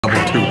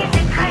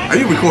Are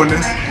you recording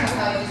this?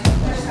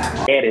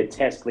 Added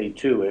TSLY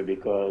to it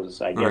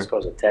because I guess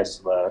because of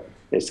Tesla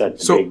is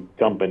such a big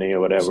company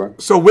or whatever.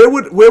 So where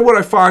would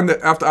I find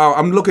that after hour?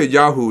 I'm looking at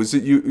Yahoo. Is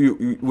it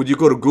you would you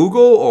go to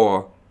Google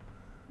or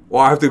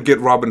I have to get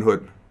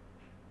Robinhood?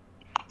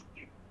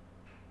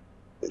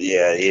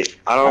 Yeah,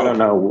 I don't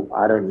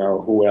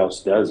know who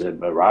else does it,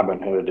 but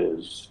Robinhood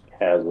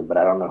has it, but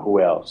I don't know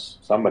who else.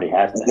 Somebody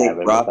has to have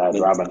it besides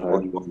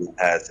Robinhood.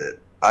 Has it.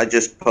 I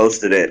just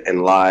posted it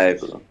in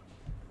live,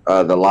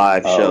 the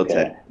live show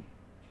today.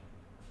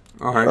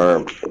 All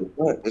right.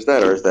 Is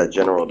that or is that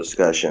general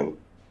discussion?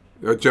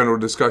 A general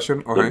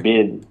discussion.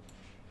 Okay.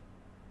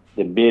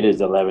 The bid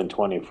is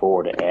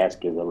 11.24. The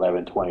ask is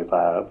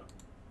 11.25.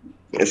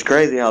 It's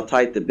crazy how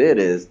tight the bid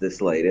is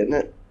this late, isn't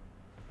it?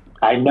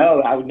 I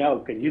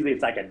know, because usually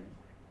it's like a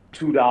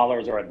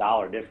 $2 or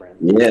 $1 difference.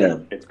 Yeah,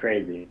 it's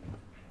crazy.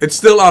 It's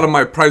still out of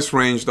my price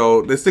range,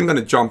 though. This thing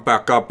gonna jump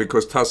back up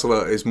because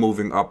Tesla is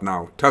moving up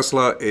now.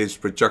 Tesla is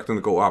projecting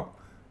to go up.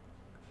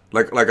 So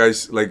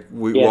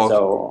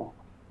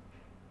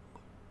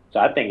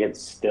I think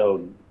it's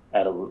still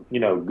at a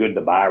good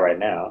to buy right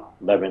now.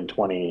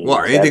 11.20.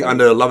 Well, anything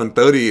under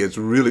 11.30 is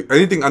really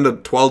anything under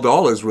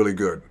 $12 is really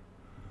good.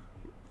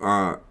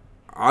 I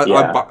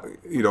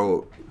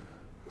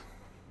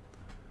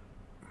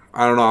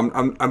don't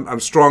know. I'm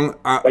strong.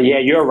 But yeah,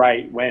 you're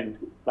right. When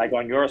like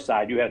on your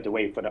side, you have to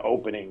wait for the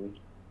opening.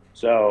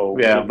 So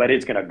yeah, but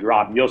it's gonna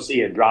drop. You'll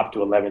see it drop to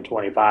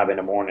 11.25 in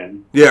the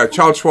morning. Yeah,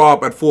 Charles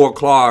Schwab at 4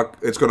 o'clock.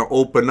 It's gonna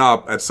open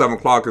up at 7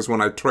 o'clock is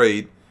when I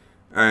trade,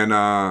 and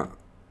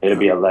it'll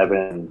be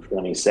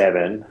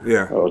 11.27.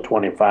 Yeah, or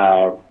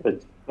 25.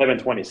 It's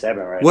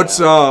 11.27 right what's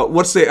now.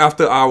 What's the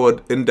after hour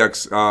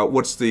index?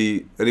 What's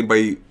the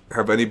anybody?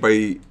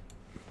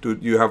 Do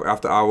you have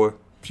after hour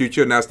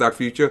future Nasdaq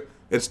future?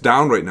 It's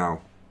down right now.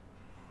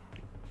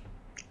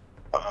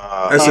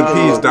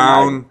 S&P is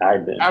down.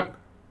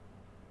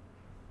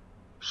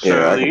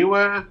 The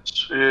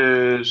U.S.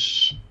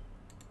 is.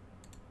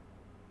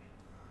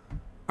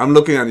 I'm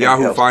looking at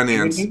Yahoo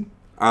Finance.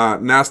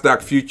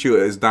 Nasdaq future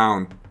is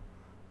down.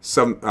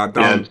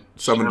 $7.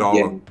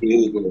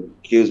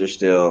 Qs are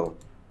still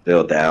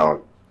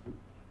down.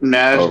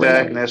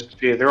 Nasdaq and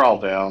S&P, they're all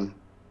down.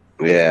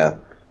 Yeah.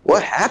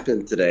 What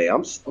happened today?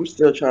 I'm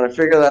still trying to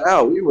figure that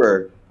out. We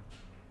were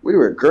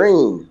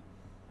green,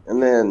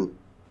 and then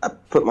I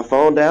put my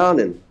phone down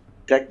and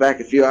checked back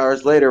a few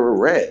hours later. We're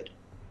red.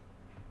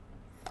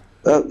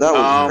 That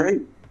was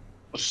great.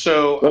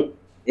 So,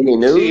 any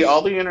news? See,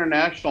 all the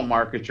international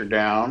markets are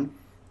down.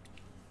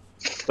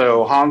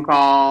 So Hong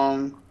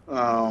Kong.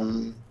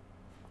 I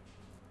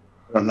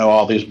don't know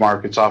all these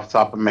markets off the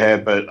top of my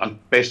head, but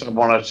based on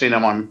what I've seen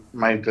them on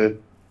my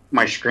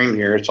screen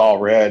here, it's all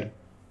red.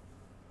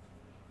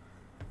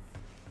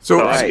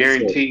 So I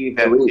guarantee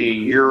that the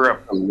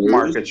Europe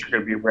markets are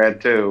going to be red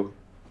too.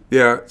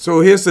 Yeah. So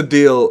here's the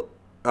deal.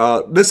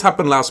 This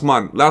happened last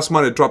month. Last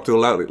month it dropped to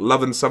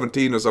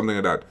 11.17 or something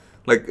like that,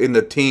 like in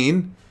the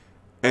teen,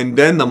 and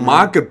then the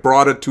market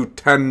brought it to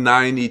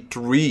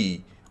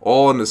 10.93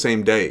 all on the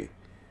same day,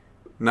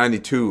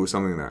 92 or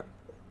something like that.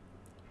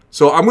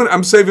 So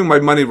I'm saving my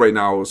money right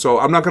now. So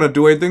I'm not gonna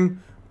do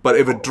anything. But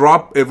if it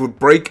would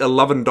break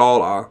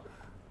 $11,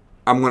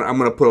 I'm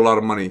gonna put a lot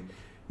of money.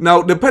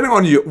 Now, depending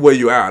on where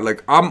you are,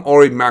 like I'm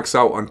already maxed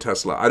out on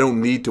Tesla. I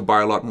don't need to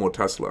buy a lot more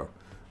Tesla.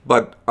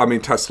 But I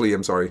mean TSLY,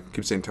 I'm sorry,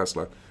 keep saying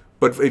Tesla.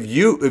 But if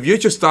you're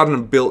just starting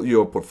to build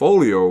your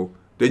portfolio,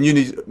 then you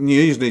just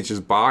need to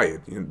just buy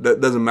it. That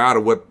doesn't matter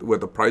what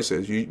the price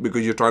is,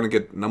 because you're trying to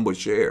get number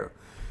share,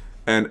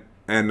 and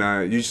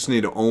you just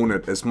need to own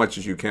it as much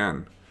as you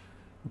can.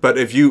 But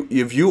if you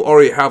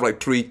already have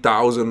like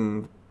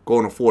 3,000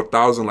 going to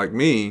 4,000 like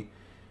me,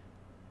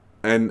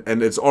 and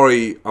it's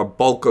already a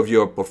bulk of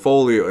your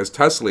portfolio as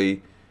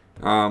TSLY,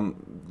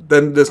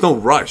 then there's no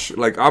rush.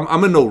 Like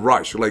I'm in no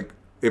rush. Like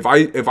if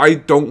I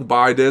don't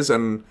buy this,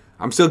 and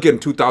I'm still getting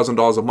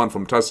 $2,000 a month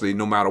from TSLY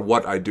no matter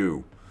what I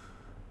do.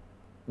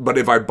 But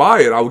if I buy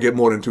it, I will get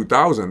more than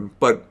 2,000.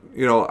 But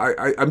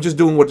I'm just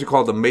doing what you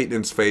call the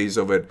maintenance phase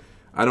of it.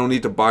 I don't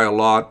need to buy a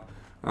lot.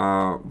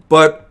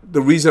 But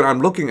the reason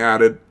I'm looking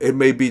at it, it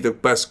may be the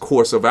best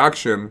course of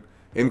action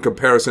in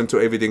comparison to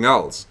everything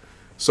else.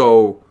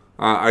 So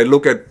I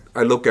look at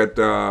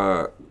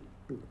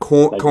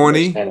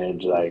Corny. I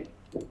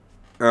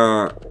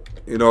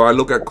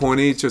look at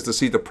Corny just to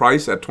see the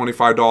price at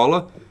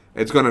 $25.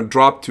 It's gonna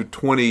drop to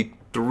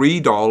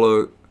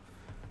 $23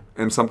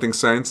 and something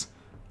cents.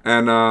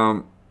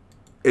 And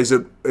is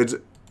it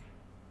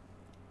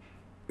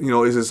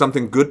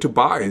something good to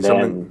buy?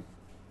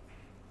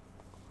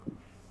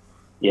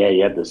 Yeah,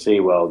 you have to see.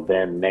 Well,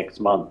 then next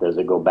month does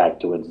it go back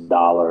to its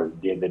dollar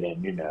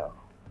dividend?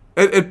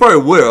 It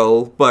probably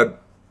will,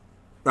 but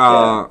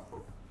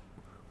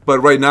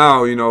right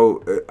now,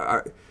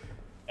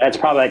 that's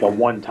probably like a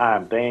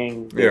one-time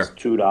thing. It's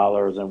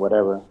 $2 and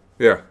whatever.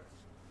 Yeah,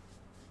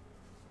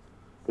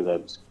 because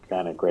that's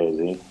kind of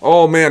crazy.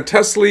 Oh man,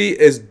 TSLY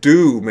is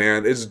due,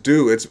 man. It's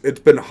due. It's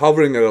been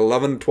hovering at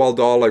 $11,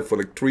 $12 for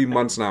like 3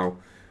 months now.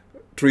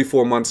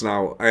 3-4 months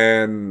now,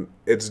 and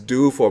it's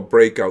due for a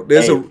breakout.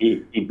 There's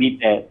he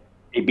beat that.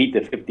 He beat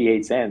the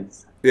 58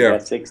 cents. Yeah,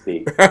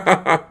 60.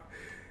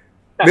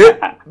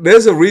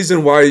 There's a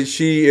reason why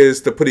she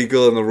is the pretty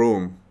girl in the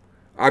room.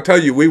 I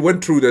tell you, we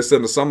went through this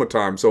in the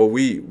summertime, so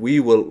we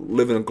will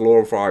live in a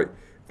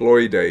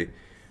glory day.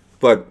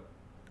 But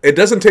it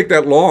doesn't take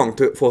that long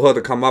for her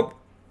to come up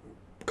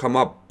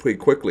pretty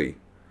quickly.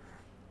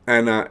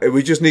 And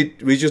we just need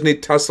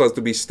Teslas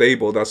to be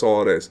stable. That's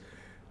all it is.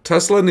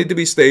 Tesla need to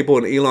be stable,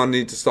 and Elon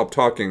need to stop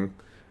talking,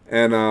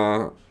 and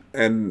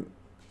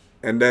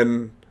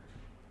then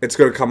it's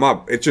gonna come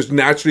up. It just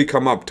naturally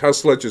come up.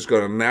 Tesla just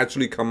gonna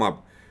naturally come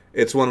up.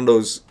 It's one of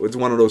those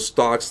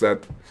stocks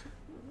that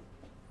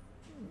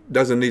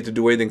doesn't need to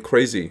do anything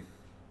crazy.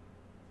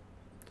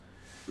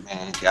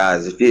 Man,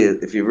 guys,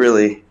 if you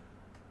really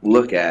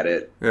look at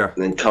it, yeah.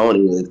 Then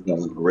Tony is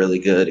a really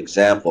good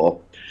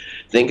example.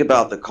 Think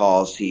about the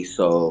calls he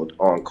sold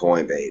on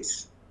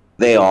Coinbase.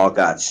 They all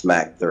got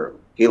smacked through.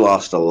 He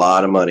lost a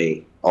lot of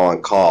money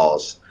on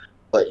calls,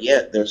 but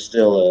yet there's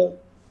still a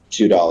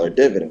 $2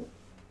 dividend.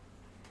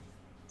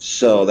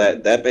 So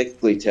that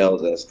basically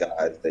tells us,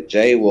 guys, that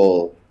Jay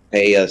will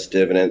pay us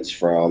dividends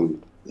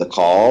from the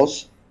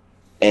calls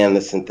and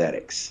the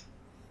synthetics.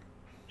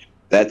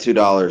 That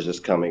 $2 is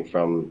coming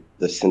from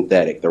the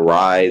synthetic, the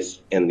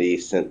rise in the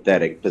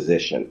synthetic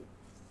position.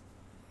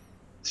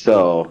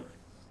 So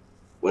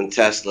when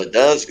Tesla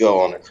does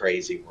go on a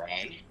crazy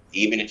run,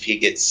 even if he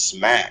gets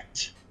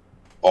smacked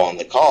on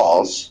the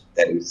calls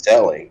that he's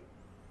selling,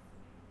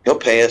 he'll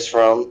pay us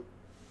from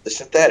the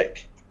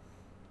synthetic.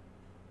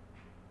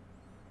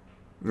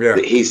 Yeah,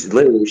 he's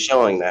literally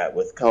showing that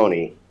with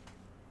Coney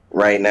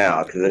right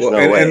now, because there's no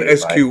way. And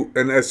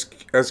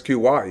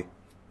SQY.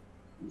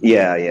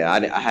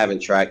 Yeah. I haven't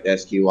tracked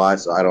SQY,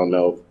 so I don't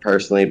know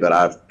personally, but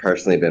I've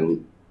personally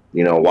been,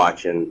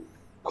 watching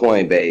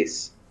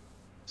Coinbase.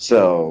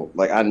 So,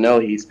 like, I know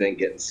he's been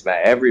getting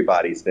smacked.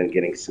 Everybody's been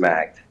getting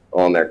smacked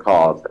on their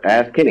calls.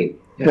 Ask Kenny.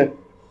 But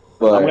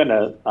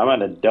I'm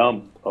gonna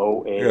dump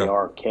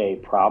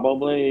OARK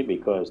probably,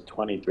 because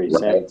 23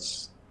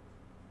 cents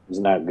is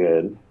not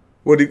good.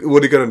 What are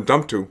you gonna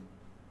dump to?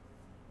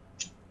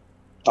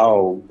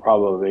 Oh,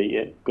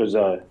 probably because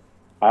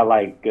I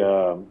like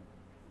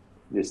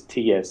this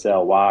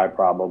TSLY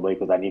probably,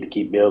 because I need to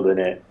keep building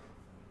it,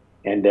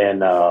 and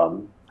then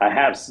I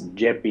have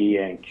JEPY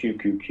and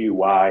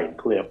QQQY and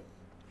Clip.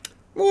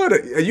 What?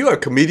 Are you a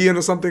comedian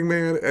or something,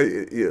 man?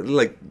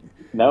 Like,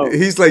 no.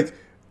 He's like,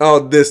 oh,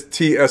 this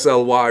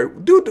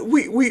TSLY, dude.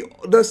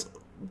 That's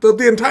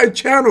the entire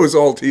channel is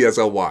all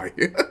TSLY.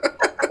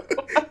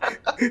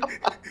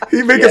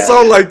 He make it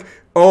sound like,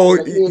 oh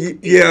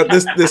yeah,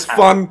 this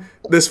fun.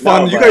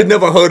 No, you guys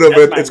never heard of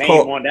it. It's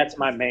called. That's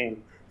my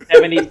main.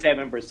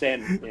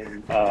 77%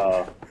 in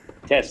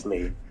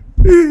TSLY.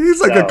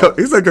 He's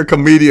like a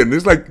comedian.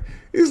 He's like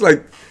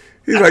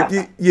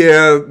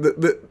yeah.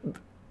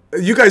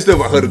 You guys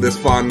never heard of this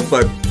fund,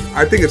 but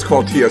I think it's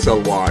called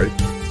TSLY.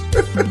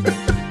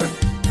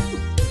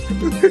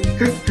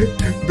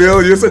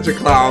 Bill, you're such a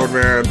clown,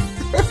 man.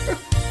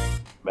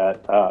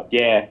 But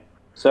yeah,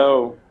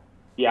 so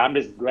yeah, I'm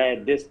just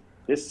glad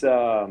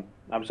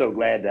I'm so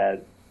glad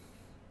that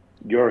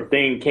your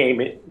thing came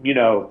in,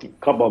 a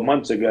couple of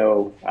months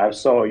ago. I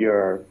saw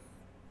your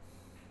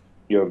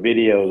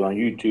videos on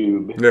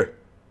YouTube. Yeah.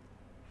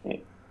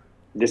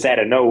 Just out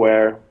of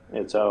nowhere,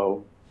 and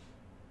so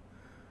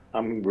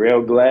I'm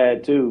real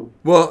glad too.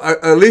 Well,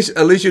 at least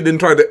you didn't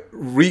try to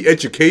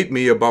re-educate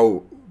me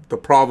about the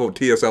problem of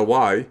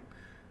TSLY.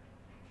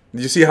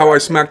 Did you see how I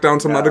smacked down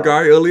some other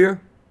guy earlier?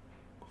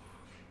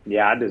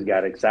 Yeah, I just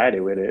got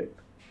excited with it.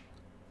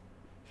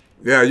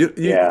 Yeah,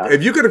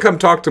 if you're gonna come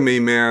talk to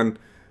me, man,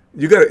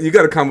 you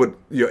gotta come with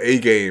your A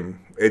game.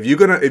 If you're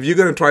gonna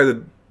try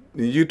to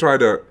if you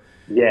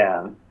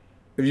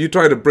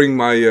try to bring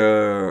my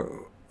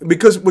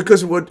because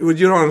what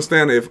you don't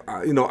understand, if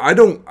I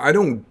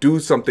don't do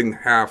something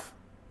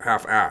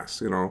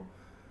half-ass,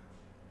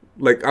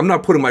 like I'm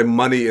not putting my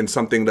money in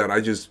something that I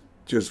just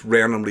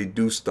randomly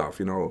do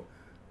stuff,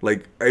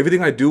 like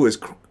everything I do is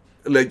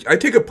like I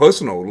take it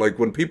personal, like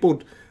when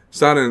people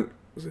start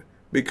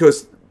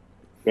because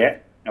yeah,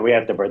 and we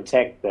have to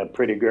protect the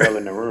pretty girl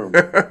in the room.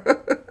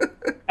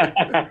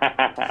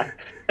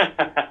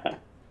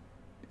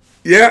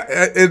 Yeah,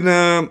 and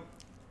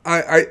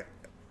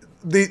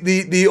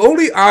the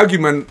only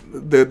argument,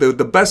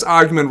 the best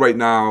argument right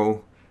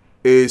now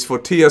is for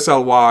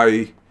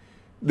TSLY.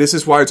 This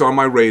is why it's on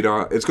my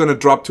radar. It's going to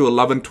drop to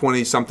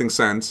 11.20 something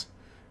cents,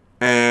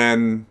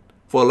 and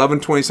for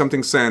 11.20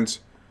 something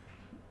cents,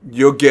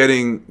 you're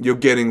getting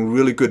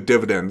really good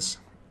dividends.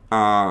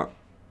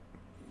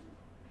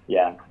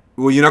 Yeah.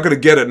 Well, you're not going to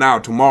get it now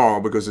tomorrow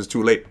because it's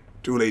too late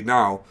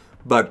now.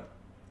 But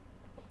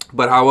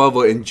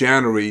however, in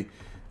January,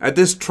 at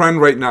this trend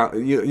right now,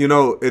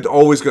 it's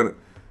always gonna.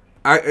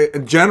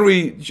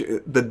 January,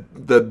 the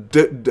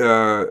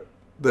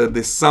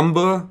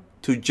December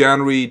to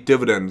January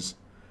dividends,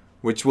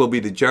 which will be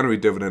the January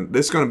dividend,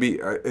 this gonna be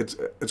it's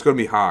gonna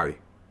be high.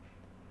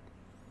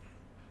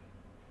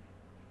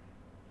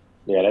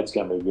 Yeah, that's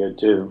gonna be good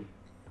too.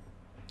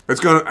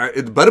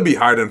 It better be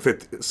higher than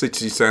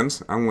 60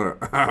 cents. I'm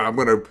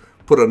gonna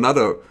put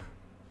another,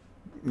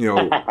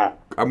 I'm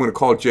gonna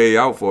call Jay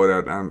out for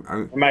that.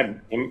 It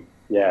might be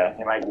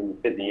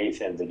 58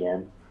 cents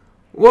again.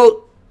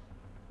 Well,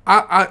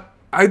 I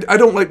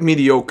don't like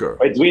mediocre.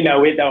 But we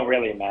know it don't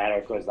really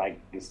matter because like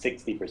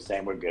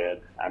 60% we're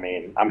good. I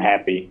mean, I'm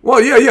happy.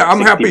 Well, yeah,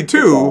 I'm happy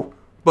too.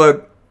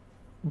 But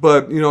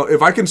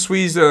if I can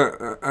squeeze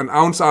an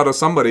ounce out of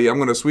somebody, I'm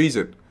gonna squeeze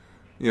it.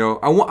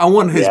 I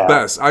want his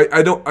best.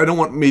 I don't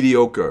want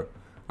mediocre.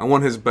 I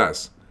want his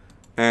best,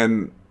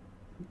 and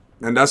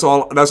that's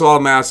all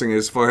I'm asking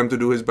is for him to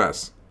do his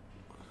best.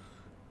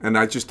 And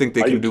I just think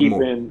they can do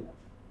more.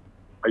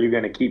 Are you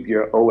gonna keep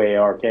your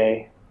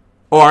OARK?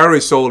 Oh, I already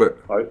sold it.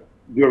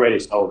 You already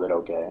sold it,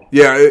 okay.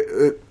 Yeah,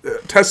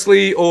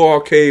 TSLY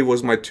ORK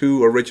was my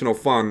 2 original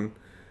fund,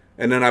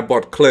 and then I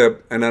bought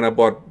Clip, and then I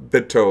bought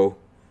BITO.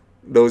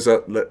 Those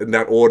are in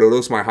that order.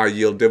 Those are my high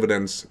yield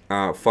dividends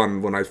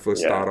fund when I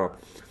first started off.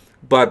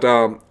 But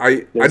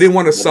I didn't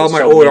want to sell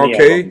my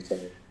ORK.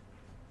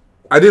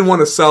 I didn't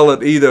want to sell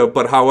it either.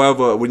 But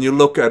however, when you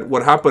look at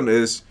what happened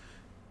is,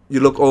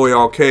 you look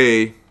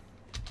ORK.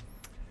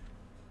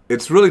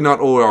 It's really not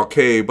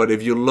ORK, but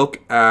if you look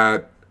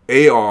at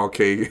ARK,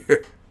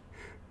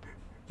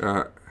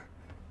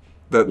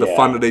 the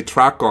fund that they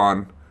track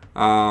on,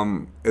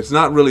 it's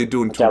not really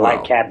doing too well. I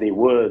like Cathie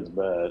Woods,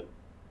 but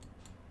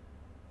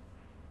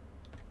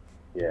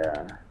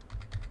yeah.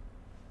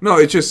 No,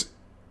 it's just.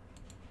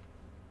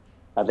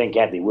 I think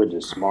Cathie Woods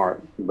is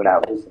smart, but I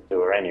listen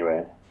to her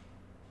anyway.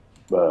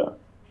 But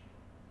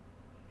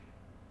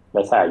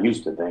that's how I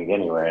used to think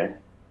anyway.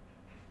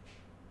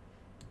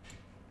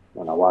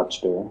 When I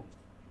watched her.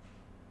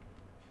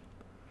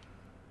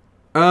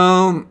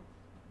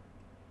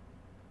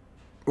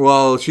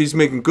 Well, she's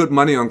making good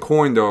money on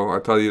coin, though. I'll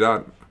tell you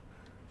that.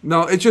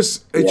 No, it's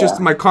just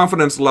my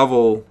confidence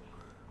level.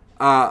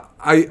 I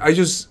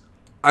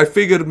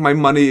figured my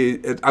money.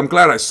 I'm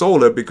glad I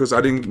sold it because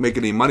I didn't make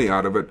any money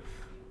out of it.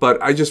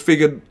 But I just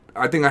figured.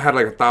 I think I had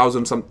like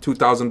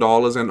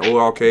 $2,000 in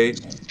ORK,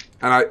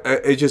 and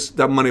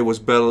that money was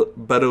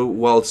better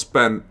well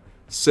spent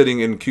sitting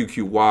in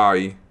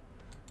QQY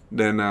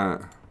than.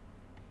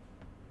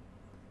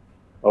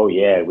 Oh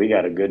yeah, we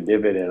got a good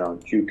dividend on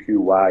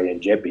QQY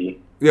and JEPY.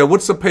 Yeah,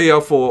 what's the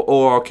payout for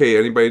ORK?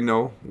 Anybody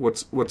know?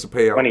 What's the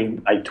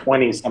payout?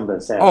 20 something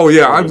cents. Oh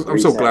yeah, I'm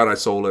so glad I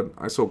sold it.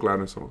 I'm so glad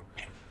I sold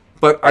it.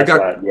 But I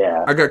got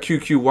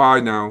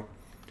QQY now.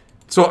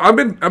 So I've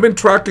been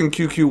tracking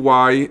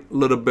QQY a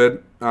little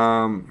bit,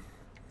 and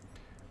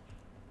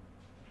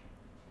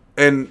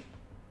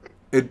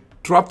it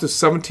dropped to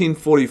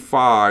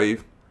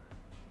 1745.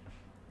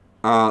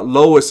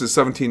 Lowest is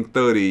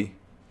 1730.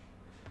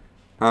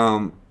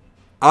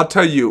 I'll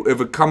tell you,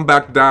 if it come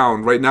back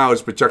down, right now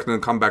it's projecting to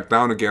come back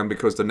down again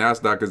because the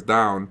NASDAQ is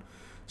down.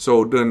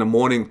 So during the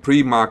morning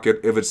pre-market,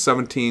 if it's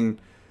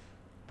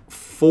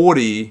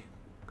 1740,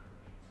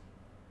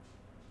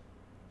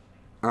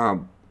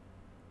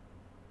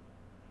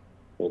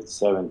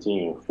 it's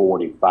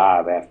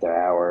 1745 after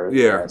hours.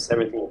 Yeah,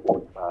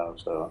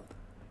 1745. So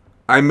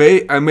I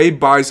may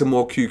buy some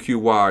more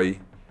QQY.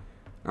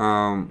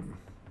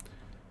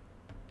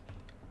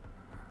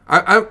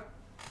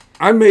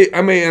 I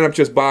may end up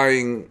just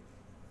buying.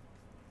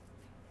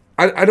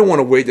 I don't want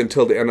to wait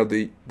until the end of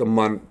the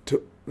month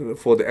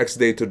for the X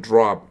day to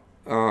drop.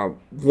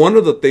 One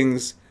of the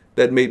things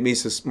that made me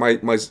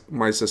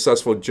my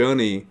successful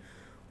journey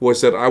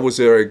was that I was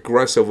very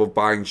aggressive of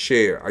buying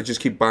share. I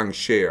just keep buying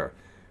share.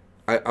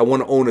 I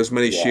want to own as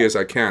many shares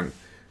as I can,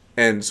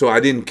 and so I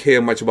didn't care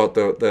much about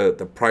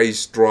the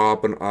price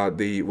drop and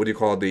the what do you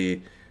call the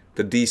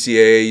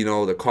DCA,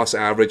 the cost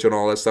average and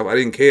all that stuff. I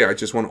didn't care. I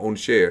just want to own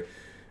share.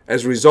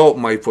 As a result,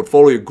 my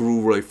portfolio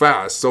grew really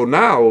fast. So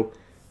now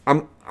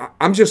I'm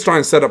just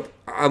trying to set up.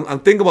 I'm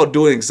thinking about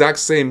doing the exact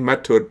same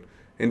method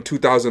in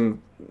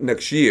 2000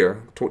 next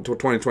year,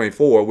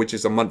 2024, which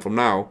is a month from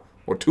now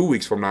or 2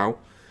 weeks from now.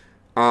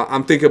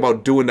 I'm thinking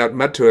about doing that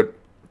method,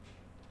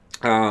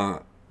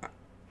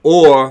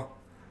 or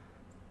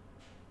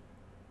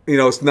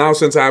now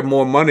since I have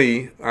more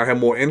money, I have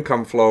more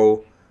income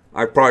flow.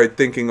 I'm probably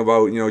thinking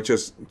about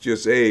just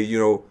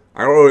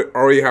I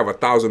already have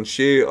 1,000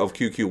 share of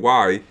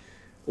QQY.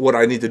 What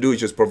I need to do is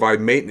just provide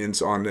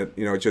maintenance on it.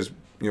 Just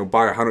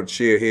buy 100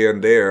 share here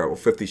and there or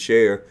 50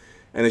 share,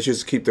 and it's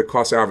just keep the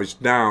cost average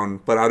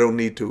down. But I don't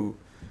need to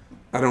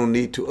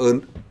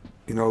earn,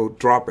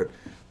 drop it.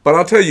 But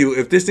I'll tell you,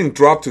 if this thing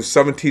dropped to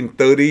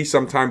 1730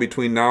 sometime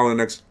between now and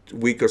the next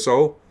week or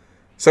so,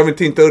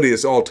 1730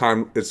 is all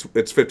time. It's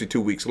 52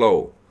 weeks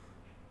low.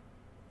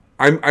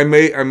 I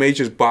may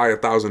just buy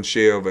 1,000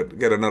 share of it,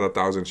 get another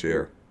 1,000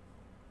 share.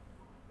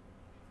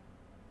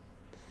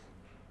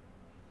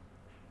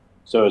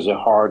 So is it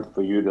hard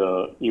for you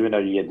to, even though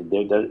you get the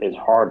dividend, it's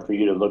hard for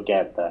you to look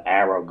at the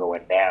arrow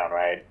going down,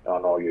 right,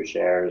 on all your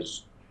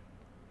shares?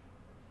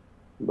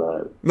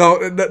 But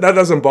no, that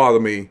doesn't bother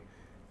me.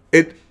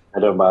 It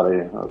doesn't bother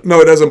you? Okay. No,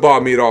 it doesn't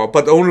bother me at all.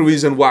 But the only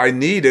reason why I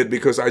need it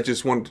because I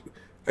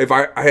if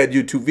I had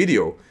YouTube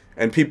video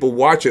and people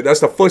watch it, that's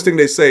the first thing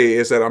they say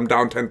is that I'm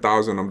down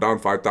 10,000, I'm down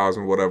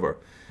 5,000, whatever.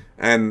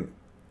 And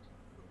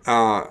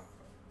I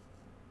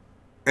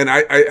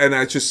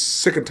just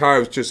sick and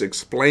tired of just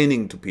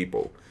explaining to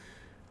people.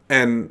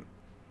 And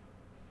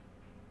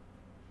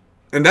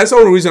that's the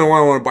only reason why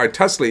I want to buy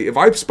TSLY. If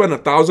I spend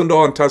 $1,000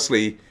 on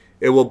TSLY,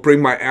 it will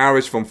bring my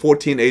average from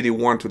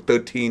 1481 to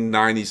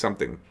 1390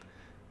 something,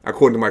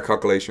 according to my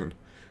calculation,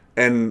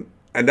 and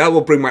that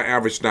will bring my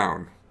average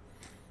down,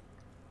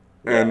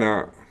 and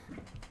a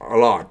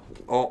lot,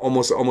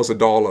 almost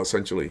 $1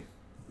 essentially.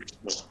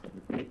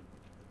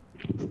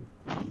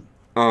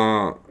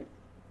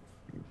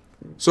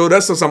 So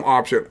that's some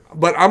option,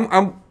 but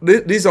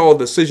these are all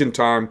decision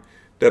time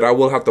that I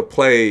will have to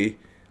play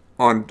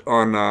on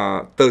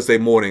Thursday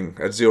morning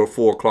at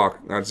 04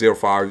 o'clock, not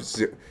 05,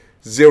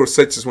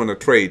 06 is when I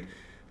trade.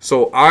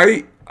 So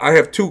I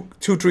have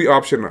three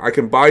options. I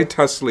can buy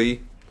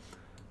TSLY,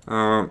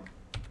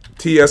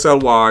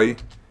 TSLY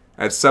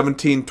at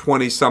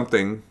 1720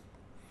 something.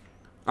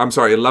 I'm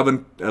sorry,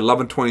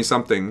 1120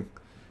 something,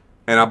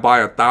 and I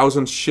buy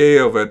 1,000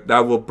 share of it.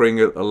 That will bring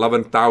it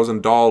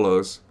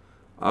 $11,000.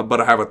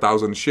 But I have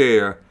 1,000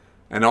 share,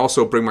 and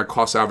also bring my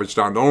cost average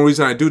down. The only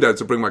reason I do that is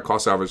to bring my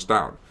cost average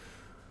down.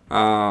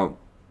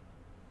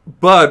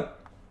 But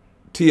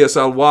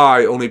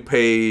TSLY only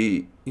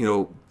pay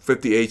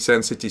 58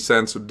 cents, 60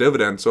 cents of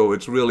dividend, so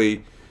it's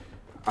really,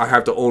 I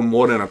have to own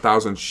more than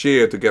 1,000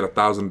 share to get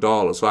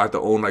 $1,000. So I have to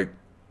own like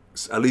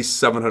at least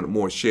 700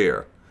 more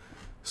share.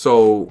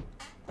 So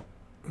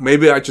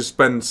maybe I just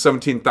spend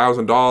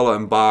 $17,000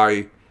 and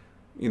buy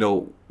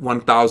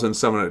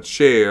 1,700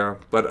 share,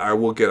 but I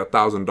will get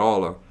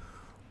 $1,000.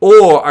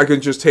 Or I can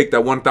just take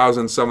that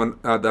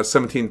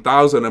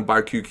 17,000 and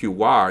buy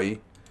QQY,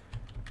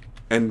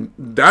 and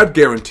that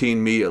guaranteed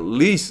me at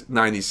least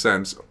 90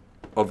 cents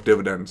of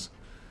dividends.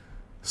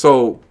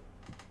 So,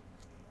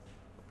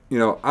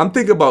 I'm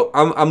thinking about,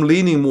 I'm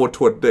leaning more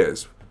toward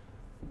this,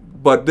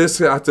 but this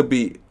has to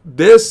be,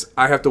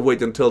 I have to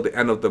wait until the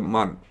end of the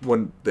month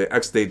when the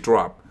X day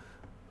drop,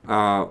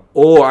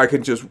 or I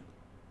can just,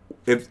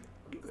 if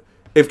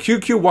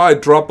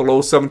QQY drop below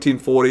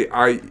 1740,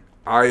 I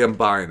am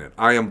buying it.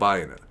 I am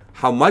buying it.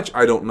 How much,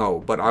 I don't know,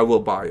 but I will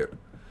buy it.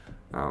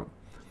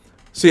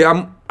 See,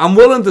 I'm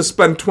willing to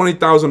spend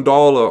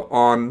 $20,000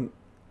 on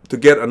to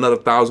get another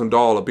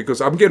 $1,000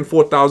 because I'm getting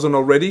 $4,000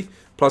 already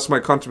plus my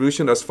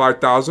contribution. That's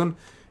 $5,000.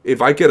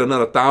 If I get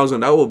another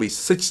 $1,000, that will be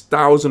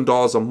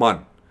 $6,000 a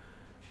month,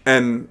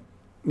 and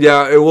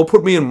yeah, it will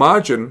put me in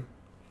margin.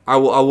 I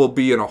will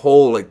be in a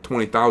hole like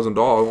 $20,000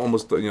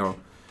 almost,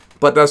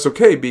 but that's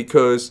okay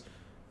because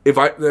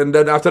and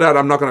then after that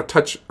I'm not gonna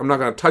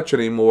touch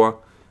anymore,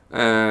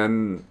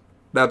 and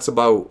that's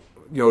about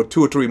 2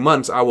 or 3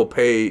 months. I will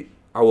pay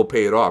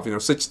it off.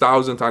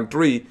 6,000 times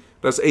 3,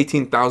 that's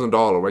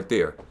 $18,000 right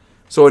there.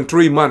 So in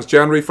 3 months,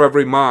 January,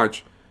 February,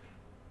 March,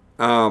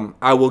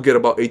 I will get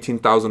about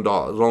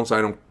 $18,000 as long as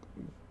I don't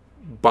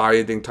buy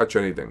anything, touch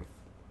anything.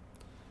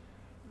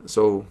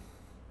 So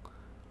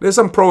there's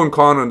some pro and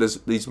con on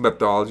these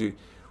methodology,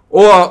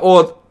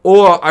 or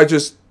I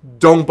just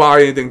don't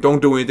buy anything,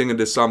 don't do anything in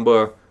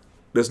December.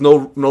 There's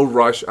no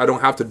rush. I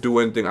don't have to do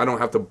anything. I don't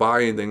have to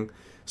buy anything.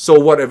 So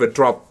what if it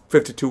dropped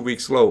 52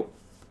 weeks low?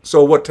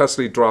 So what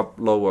TSLY dropped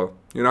lower?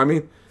 You know what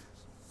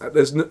I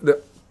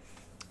mean?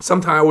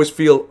 Sometimes I always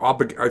feel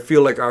I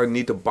feel like I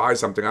need to buy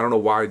something. I don't know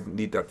why I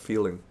need that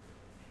feeling.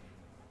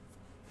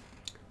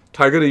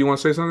 Tiger, do you want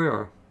to say something?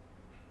 Or?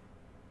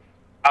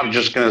 I'm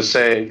just gonna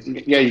say,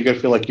 yeah, you're gonna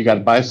feel like you got to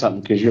buy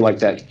something because you're like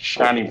that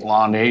shiny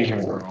blonde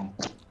Asian girl.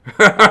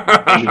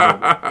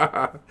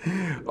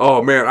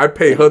 Oh man, I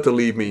pay her to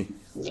leave me.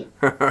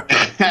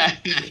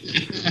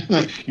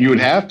 You would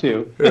have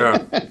to. Yeah.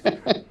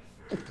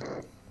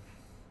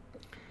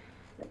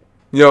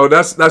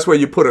 That's where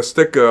you put a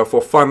sticker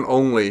for fun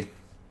only,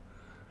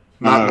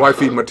 not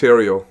wifey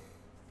material.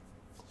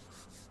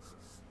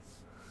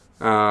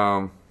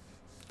 No,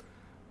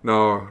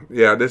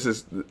 yeah, this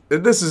is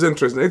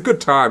interesting. A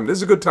good time. This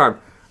is a good time.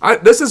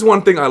 This is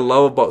one thing I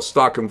love about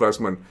stock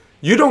investment.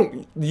 You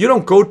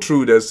don't go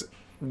through this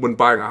when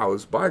buying a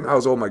house. Buying a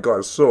house, oh my God,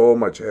 it's so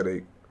much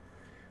headache.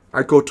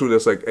 I go through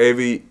this like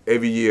every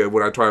year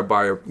when I try to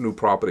buy a new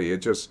property. It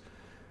just,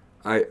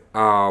 I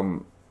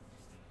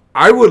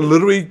would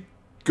literally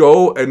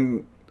go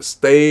and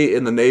stay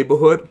in the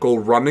neighborhood, go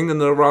running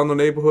in and around the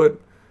neighborhood,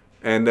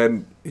 and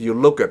then you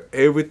look at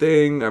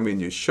everything. I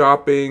mean, you're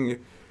shopping.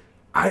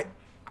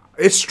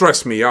 It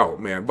stressed me out,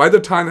 man. By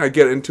the time I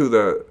get into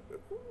the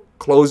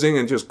closing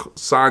and just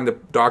sign the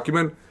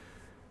document,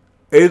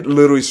 it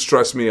literally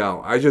stressed me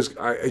out. I just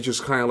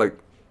kind of like,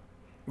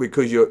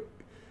 because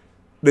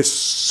there's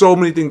so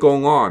many things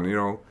going on,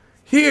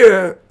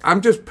 Here,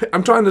 I'm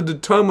trying to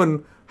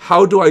determine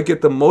how do I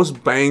get the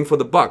most bang for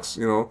the bucks,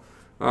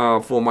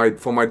 for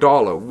my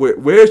dollar.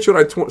 Where should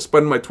I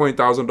spend my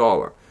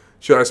 $20,000?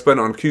 Should I spend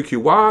on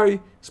QQY?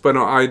 Spend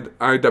on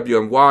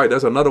IWMY?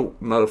 That's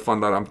another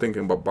fund that I'm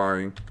thinking about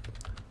buying.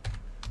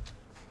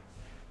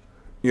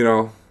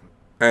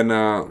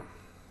 And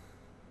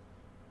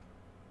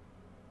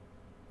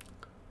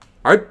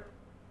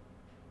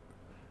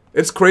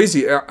It's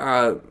crazy.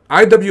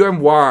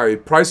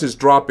 IWMY price is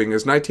dropping.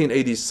 It's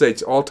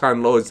 1986.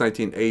 All-time low is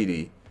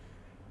 1980.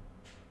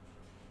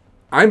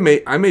 I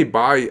may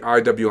buy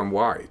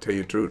IWMY. Tell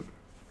you the truth.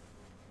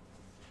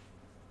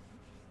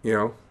 You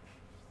know.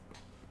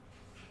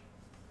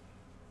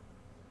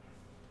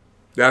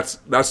 That's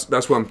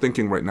what I'm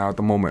thinking right now at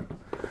the moment.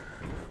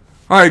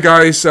 All right,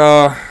 guys.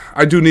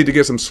 I do need to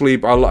get some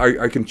sleep.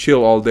 I can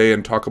chill all day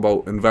and talk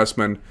about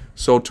investment.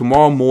 So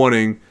tomorrow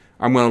morning,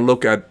 I'm going to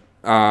look at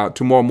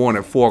tomorrow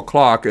morning at 4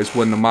 o'clock is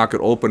when the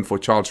market opened for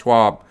Charles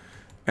Schwab,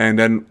 and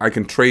then I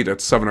can trade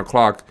at 7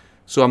 o'clock.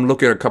 So I'm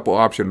looking at a couple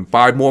options: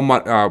 buy more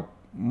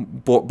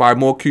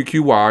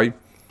QQY,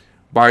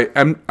 buy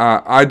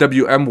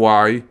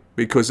IWMY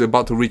because it's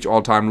about to reach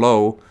all-time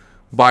low,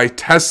 buy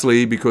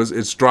TSLY because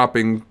it's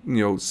dropping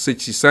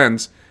 60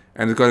 cents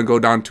and it's going to go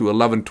down to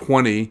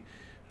 11.20,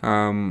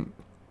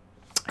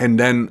 and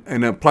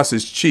then plus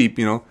it's cheap,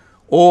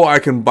 Or I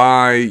can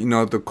buy,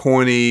 the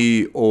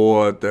Coiny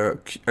or the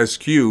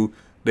SQ.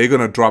 They're going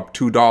to drop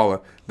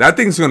 $2. That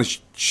thing's going to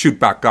shoot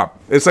back up.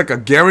 It's like a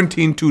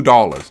guaranteed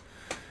 $2.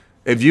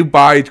 If you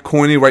buy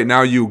Coiny right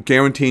now, you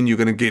guaranteed you're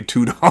going to get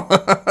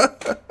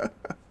 $2.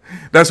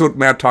 That's what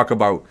Matt talked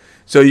about.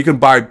 So you can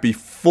buy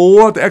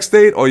before the X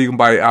date or you can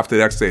buy after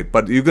the X date.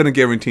 But you're going to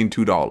guarantee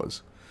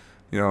 $2,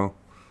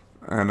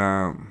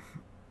 And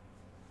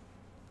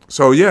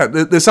so, yeah,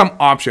 there's some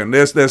option.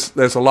 There's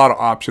a lot of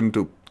option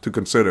to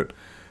consider.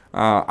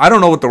 I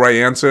don't know what the right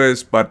answer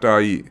is, but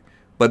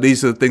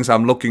these are the things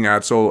I'm looking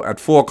at. So at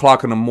 4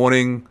 o'clock in the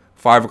morning,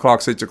 5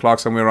 o'clock, 6 o'clock,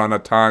 somewhere around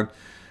that time,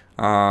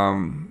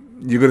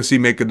 you're going to see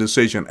make a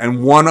decision.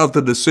 And one of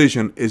the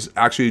decision is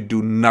actually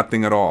do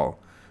nothing at all.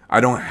 I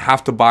don't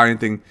have to buy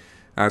anything.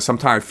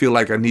 Sometimes I feel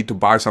like I need to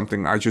buy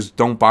something. I just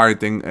don't buy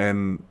anything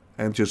and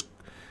just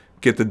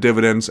get the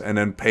dividends and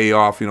then pay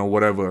off,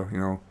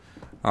 whatever,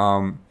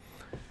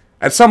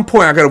 At some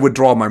point, I got to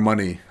withdraw my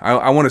money.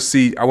 I want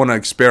to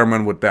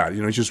experiment with that.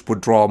 Just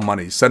withdraw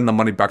money, send the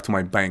money back to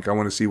my bank. I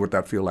want to see what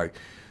that feel like.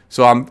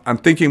 So I'm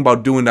thinking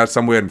about doing that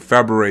somewhere in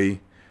February.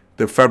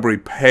 The February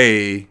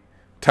pay,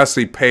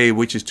 TSLA pay,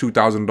 which is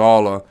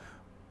 $2,000,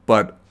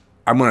 but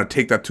I'm gonna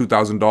take that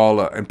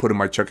 $2,000 and put it in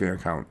my checking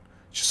account,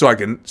 just so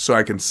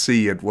I can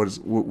see it.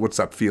 What's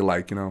that feel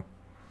like? All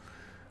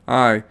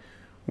right.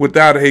 With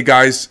that, hey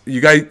guys,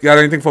 you guys got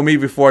anything for me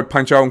before I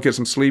punch out and get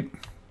some sleep?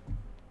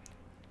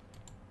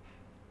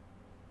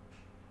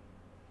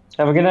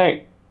 Have a good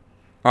night.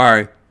 All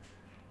right.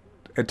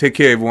 And take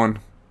care, everyone.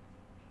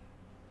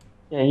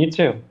 Yeah, you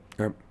too.